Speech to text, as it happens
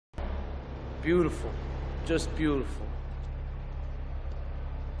Beautiful. Just beautiful.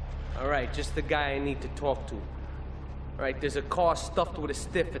 Alright, just the guy I need to talk to. Alright, there's a car stuffed with a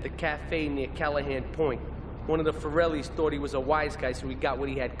stiff at the cafe near Callahan Point. One of the Forellis thought he was a wise guy, so he got what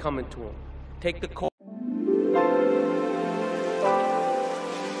he had coming to him. Take the call.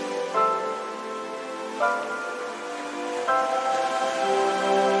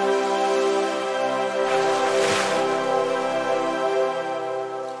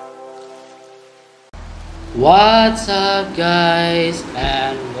 What's up guys,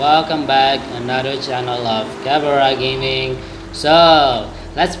 and welcome back another channel of Cabera Gaming. So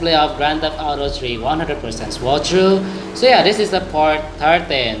let's play off Grand Theft Auto 3 100% walkthrough. So yeah, this is the part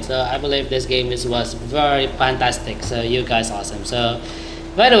 13. So I believe this game was very fantastic, so you guys awesome. So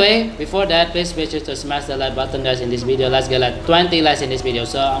by the way, before that, please make sure to smash the like button guys in this video. Let's get like 20 likes in this video,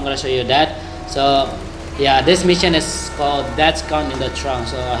 so I'm gonna show you that. So yeah, this mission is called That Skunk in the Trunk.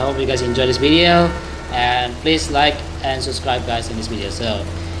 So I hope you guys enjoy this video, and please like and subscribe guys in this video. So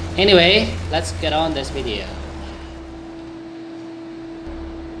anyway, let's get on this video.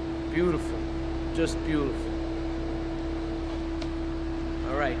 Beautiful. Just beautiful.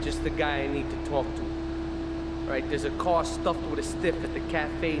 Alright, just the guy I need to talk to. Alright, there's a car stuffed with a stiff at the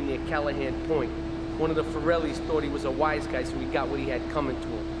cafe near Callahan Point. One of the Forellis thought he was a wise guy, so he got what he had coming to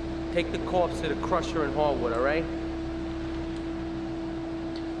him. Take the corpse to the crusher in Harwood, alright?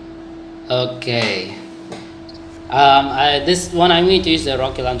 Okay. This one I'm going to use the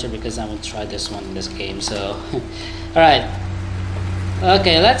rocket launcher because I will try this one in this game. So, all right.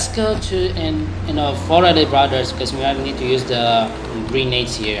 Okay, let's go to Forelli Brothers because we need to use the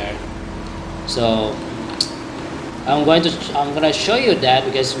grenades here. So I'm gonna show you that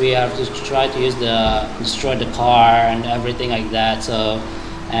because we have to try to destroy the car and everything like that. So,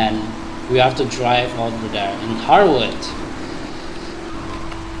 and we have to drive over there in Harwood.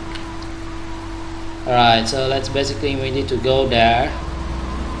 Alright, so let's basically we need to go there,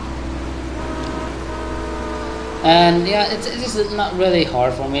 and yeah, it's not really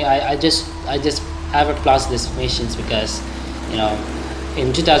hard for me. I just ever plus these missions because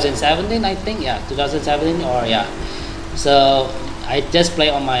in 2017 I think, yeah, 2017 or yeah. So I just play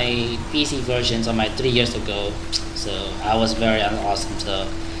on my PC versions on my 3 years ago, so I was very awesome. So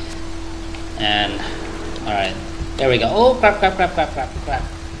and alright, there we go. Oh crap.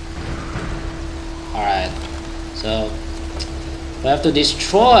 Alright, so we have to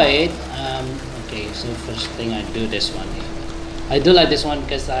destroy it. Okay, so first thing I do this one here. I do like this one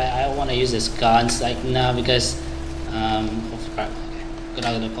because I want to use this guns like now because oh crap. Okay, get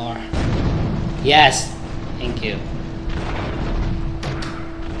out of the car. Yes, thank you.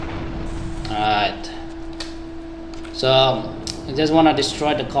 Alright, so I just want to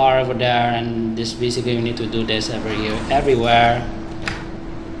destroy the car over there, and this basically we need to do this everywhere.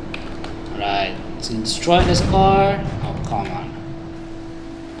 Alright, so destroy this car. Oh, come on.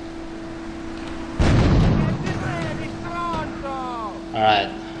 Alright,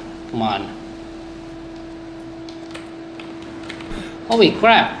 come on. Holy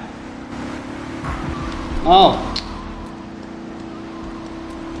crap. Oh.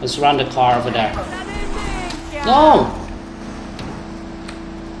 Let's run the car over there. No!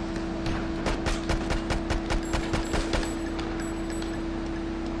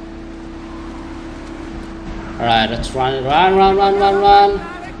 Alright, let's run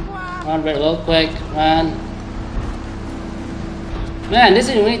real quick, run. Man, this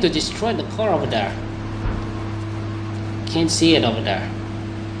is we need to destroy the car over there. Can't see it over there.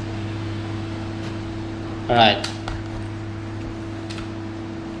 Alright.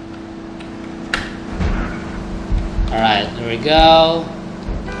 Alright, there we go.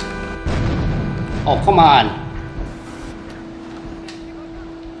 Oh, come on.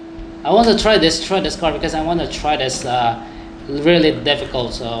 I want to try this car because I want to try this really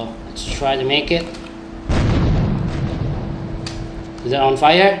difficult, so let's try to make it. Is it on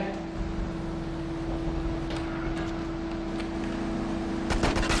fire?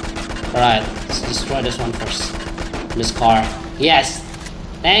 Alright, let's destroy this one first. This car. Yes!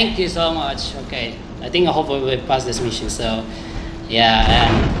 Thank you so much. Okay, I think hopefully we'll pass this mission. So yeah,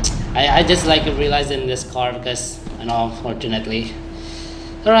 and I just like realizing this car because fortunately.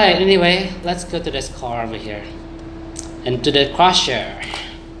 Alright, anyway, let's go to this car over here and to the crusher.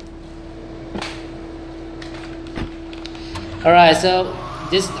 Alright, so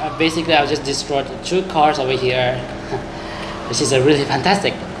this basically I've just destroyed 2 cars over here, which is really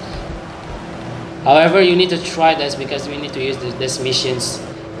fantastic. However, you need to try this because we need to use these missions,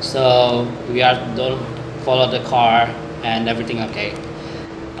 so don't follow the car and everything. Okay.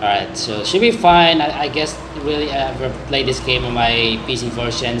 Alright, so should be fine. I guess really ever play this game on my PC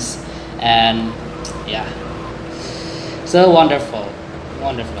versions, and yeah, so wonderful.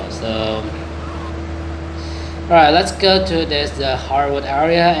 So alright, let's go to the Harwood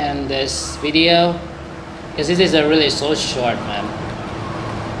area in this video, because this is a really so short, man.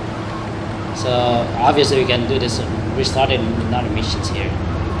 So obviously we can do this, restarting another missions here.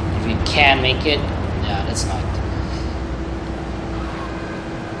 If we can make it, yeah, that's not.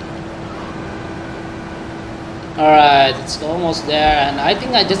 Alright, it's almost there, and I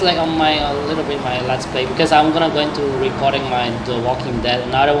think I just like on my a little bit my let's play, because I'm gonna go into recording The Walking Dead,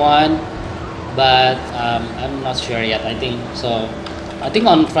 another one, but I'm not sure yet. I think so. I think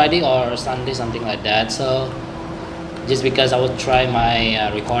on Friday or Sunday, something like that. So just because I will try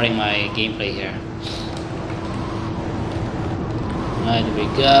my recording my gameplay here. Alright, here we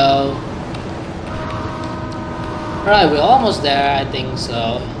go. Alright, we're almost there, I think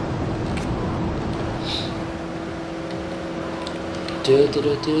so.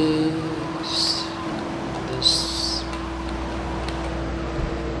 This.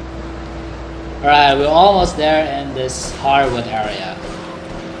 Alright, we're almost there in this Harwood area.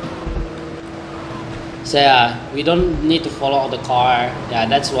 So yeah, we don't need to follow the car. Yeah,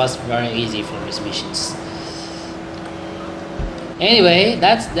 that's what's very easy for these missions. Anyway,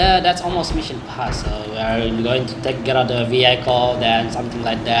 that's almost mission pass. So we're going to get out the vehicle, then something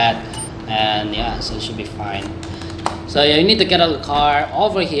like that, and yeah, so it should be fine. So yeah, you need to get out of the car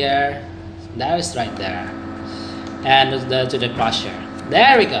over here. That is right there, and to the crusher.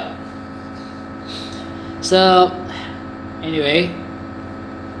 There we go. So anyway,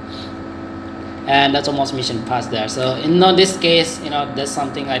 and that's almost mission past there. So in this case, there's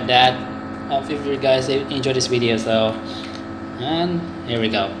something like that. If you guys enjoy this video, so and here we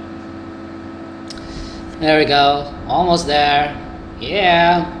go. There we go. Almost there.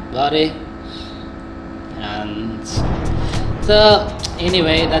 Yeah, buddy. And so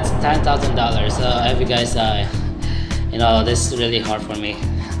anyway, that's $10,000. So if you guys, this is really hard for me.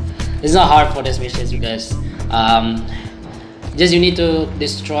 It's not hard for this mission because just you need to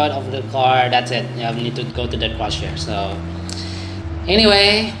destroy it over the car. That's it. You need to go to the crusher. So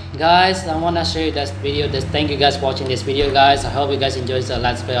anyway, guys, I want to show you this video. Thank you guys for watching this video, guys. I hope you guys enjoyed the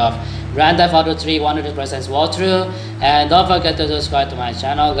let's play of Grand Theft Auto 3 100% walkthrough, and don't forget to subscribe to my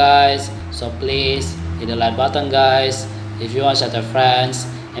channel, guys. So please hit the like button, guys. If you want to share to friends,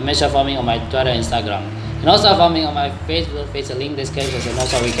 and make sure to follow me on my Twitter, Instagram, and also follow me on my Facebook. The link description, and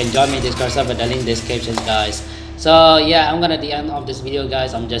also we can join me in Discord server, the link description, guys. So yeah, I'm gonna the end of this video,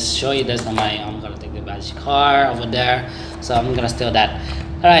 guys. I'm just show you this on I'm gonna take the badge car over there, so I'm gonna steal that.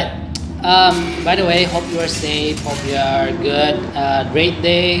 All right. By the way, hope you are safe. Hope you are good. Great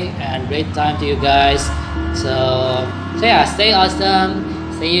day and great time to you guys. So yeah, stay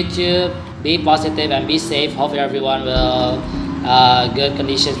awesome. Stay YouTube. Be positive and be safe. Hope everyone will good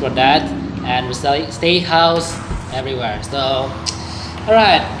conditions for that, and we stay house everywhere. So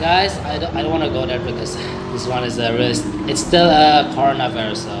alright, guys, I don't want to go there because this one is a risk. It's still a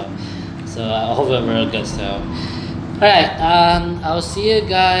coronavirus, so I hope we're very good. So alright, I'll see you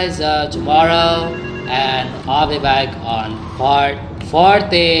guys tomorrow, and I'll be back on part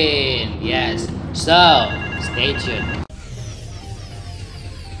 14. Yes, so stay tuned.